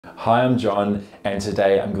Hi, I'm John, and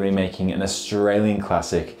today I'm going to be making an Australian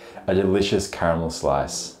classic, a delicious caramel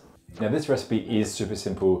slice. Now this recipe is super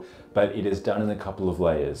simple, but it is done in a couple of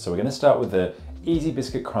layers. So we're going to start with the easy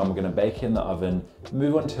biscuit crumb. We're going to bake it in the oven,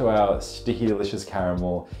 move on to our sticky delicious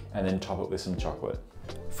caramel, and then top it with some chocolate.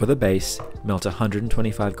 For the base, melt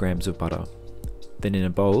 125 grams of butter. Then in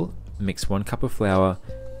a bowl, mix 1 cup of flour,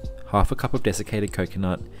 half a cup of desiccated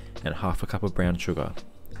coconut, and half a cup of brown sugar.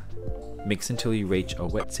 Mix until you reach a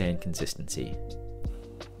wet sand consistency.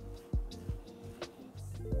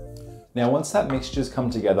 Now once that mixture's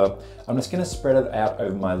come together, I'm just going to spread it out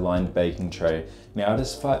over my lined baking tray. Now I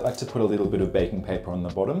just like to put a little bit of baking paper on the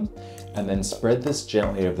bottom and then spread this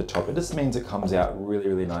gently over the top. It just means it comes out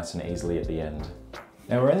really nice and easily at the end.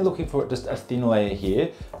 Now we're only looking for just a thin layer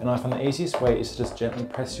here, and I find the easiest way is to just gently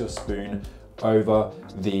press your spoon over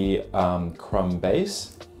the crumb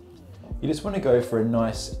base. You just want to go for a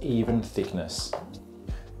nice even thickness.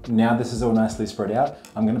 Now this is all nicely spread out,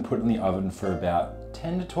 I'm going to put it in the oven for about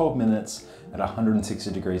 10 to 12 minutes at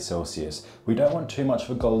 160 degrees Celsius. We don't want too much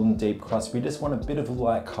of a golden deep crust, we just want a bit of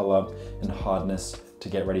light colour and hardness to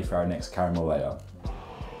get ready for our next caramel layer.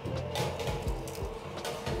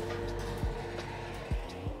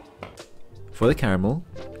 For the caramel,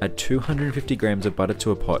 add 250 grams of butter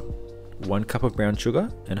to a pot, 1 cup of brown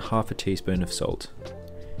sugar, and half a teaspoon of salt.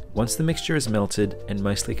 Once the mixture is melted and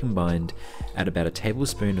mostly combined, add about a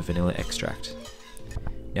tablespoon of vanilla extract.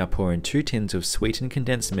 Now pour in 2 tins of sweetened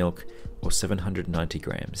condensed milk, or 790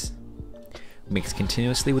 grams. Mix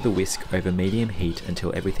continuously with a whisk over medium heat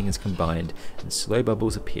until everything is combined and slow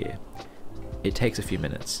bubbles appear. It takes a few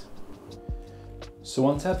minutes. So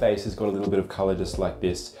once our base has got a little bit of colour just like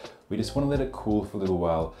this, we just want to let it cool for a little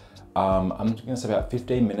while. I'm going to say about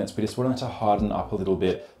 15 minutes. We just want it to harden up a little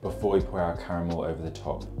bit before we pour our caramel over the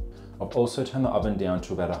top. I've also turned the oven down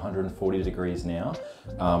to about 140 degrees now,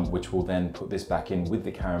 which will then put this back in with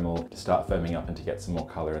the caramel to start foaming up and to get some more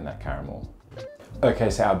colour in that caramel. Okay,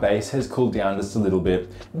 so our base has cooled down just a little bit.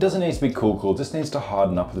 It doesn't need to be cool, it just needs to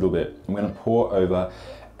harden up a little bit. I'm going to pour over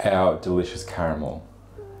our delicious caramel.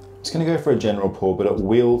 It's going to go for a general pour, but it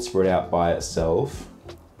will spread out by itself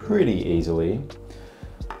pretty easily.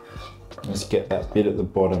 Let's get that bit at the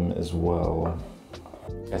bottom as well.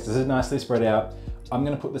 Okay, so this is nicely spread out. I'm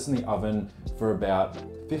going to put this in the oven for about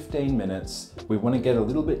 15 minutes. We want to get a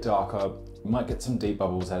little bit darker. We might get some deep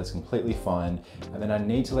bubbles, that is completely fine. And then I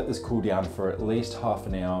need to let this cool down for at least half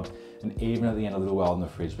an hour, and even at the end a little while in the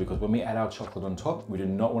fridge, because when we add our chocolate on top, we do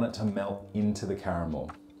not want it to melt into the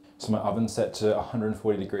caramel. So my oven's set to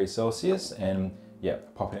 140 degrees Celsius, and yeah,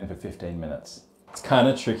 pop it in for 15 minutes. It's kind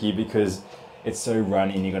of tricky because it's so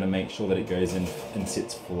runny and you've got to make sure that it goes in and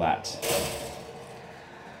sits flat.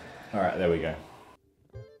 All right, there we go.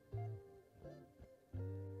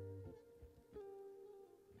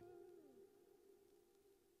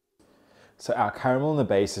 So our caramel in the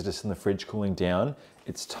base is just in the fridge cooling down.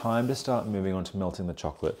 It's time to start moving on to melting the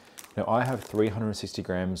chocolate. Now I have 360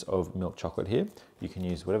 grams of milk chocolate here. You can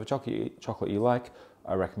use whatever chocolate you like.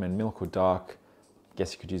 I recommend milk or dark.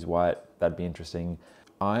 Guess you could use white, that'd be interesting.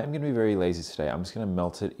 I'm going to be very lazy today. I'm just going to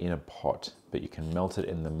melt it in a pot, but you can melt it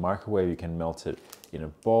in the microwave. You can melt it in a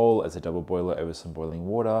bowl as a double boiler over some boiling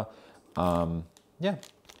water. Yeah, I'm going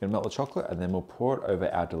to melt the chocolate and then we'll pour it over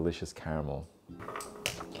our delicious caramel.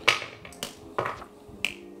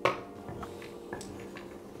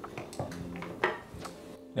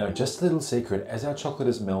 Now, just a little secret, as our chocolate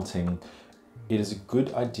is melting, it is a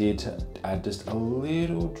good idea to add just a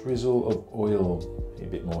little drizzle of oil, a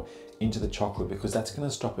bit more, into the chocolate, because that's going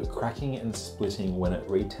to stop it cracking and splitting when it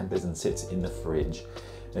retempers and sits in the fridge.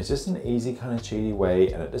 And it's just an easy kind of cheaty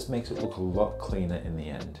way, and it just makes it look a lot cleaner in the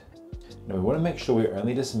end. Now we want to make sure we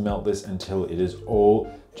only just melt this until it is all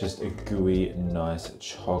just a gooey, nice,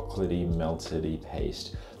 chocolatey, melted-y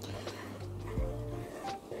paste.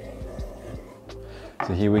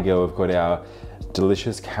 So here we go, we've got our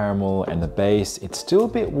delicious caramel and the base. It's still a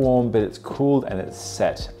bit warm, but it's cooled and it's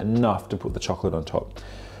set enough to put the chocolate on top.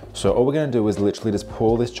 So all we're going to do is literally just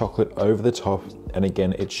pour this chocolate over the top, and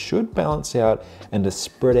again it should balance out and just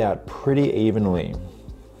spread out pretty evenly.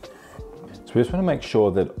 So we just want to make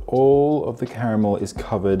sure that all of the caramel is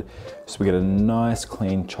covered so we get a nice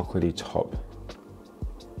clean chocolatey top.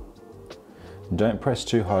 Don't press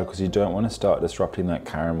too hard because you don't want to start disrupting that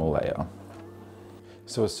caramel layer.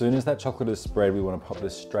 So as soon as that chocolate is spread, we want to pop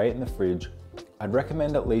this straight in the fridge. I'd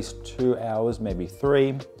recommend at least 2 hours, maybe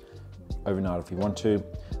 3, overnight if you want to,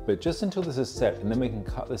 but just until this is set, and then we can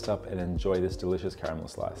cut this up and enjoy this delicious caramel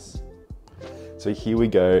slice. So here we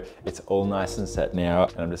go, it's all nice and set now,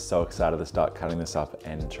 and I'm just so excited to start cutting this up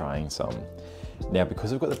and trying some. Now,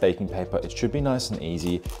 because I've got the baking paper, it should be nice and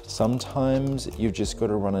easy. Sometimes you've just got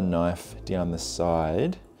to run a knife down the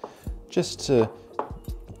side just to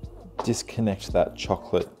disconnect that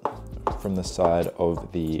chocolate from the side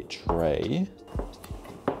of the tray.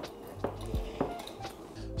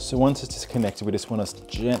 So once it's disconnected, we just want to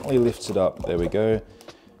gently lift it up, there we go,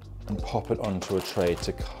 and pop it onto a tray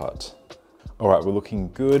to cut. All right, we're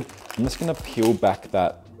looking good. I'm just gonna peel back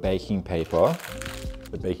that baking paper.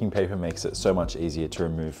 The baking paper makes it so much easier to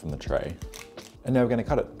remove from the tray. And now we're gonna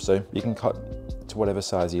cut it. So you can cut to whatever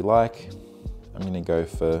size you like. I'm gonna go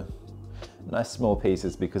for nice small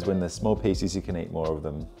pieces because when they're small pieces, you can eat more of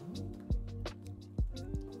them.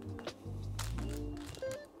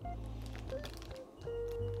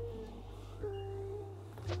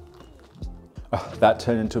 Oh, that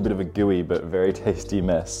turned into a bit of a gooey but very tasty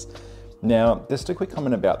mess. Now, just a quick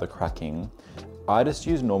comment about the cracking. I just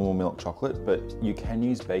use normal milk chocolate, but you can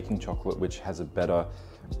use baking chocolate, which has a better,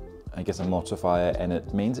 I guess, emulsifier, and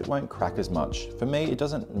it means it won't crack as much. For me, it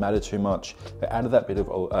doesn't matter too much. I added that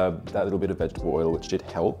little bit of vegetable oil, which did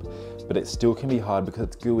help, but it still can be hard because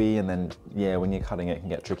it's gooey, and then, yeah, when you're cutting it, it can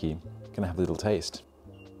get tricky. It's gonna have a little taste.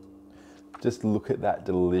 Just look at that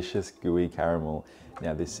delicious gooey caramel.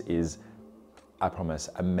 Now, this is, I promise,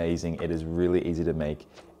 amazing. It is really easy to make.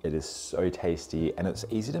 It is so tasty, and it's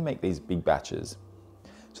easy to make these big batches.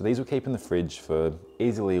 So these will keep in the fridge for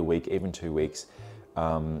easily a week, even 2 weeks.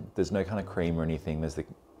 There's no kind of cream or anything. There's the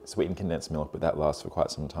sweetened condensed milk, but that lasts for quite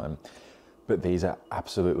some time. But these are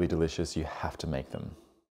absolutely delicious. You have to make them.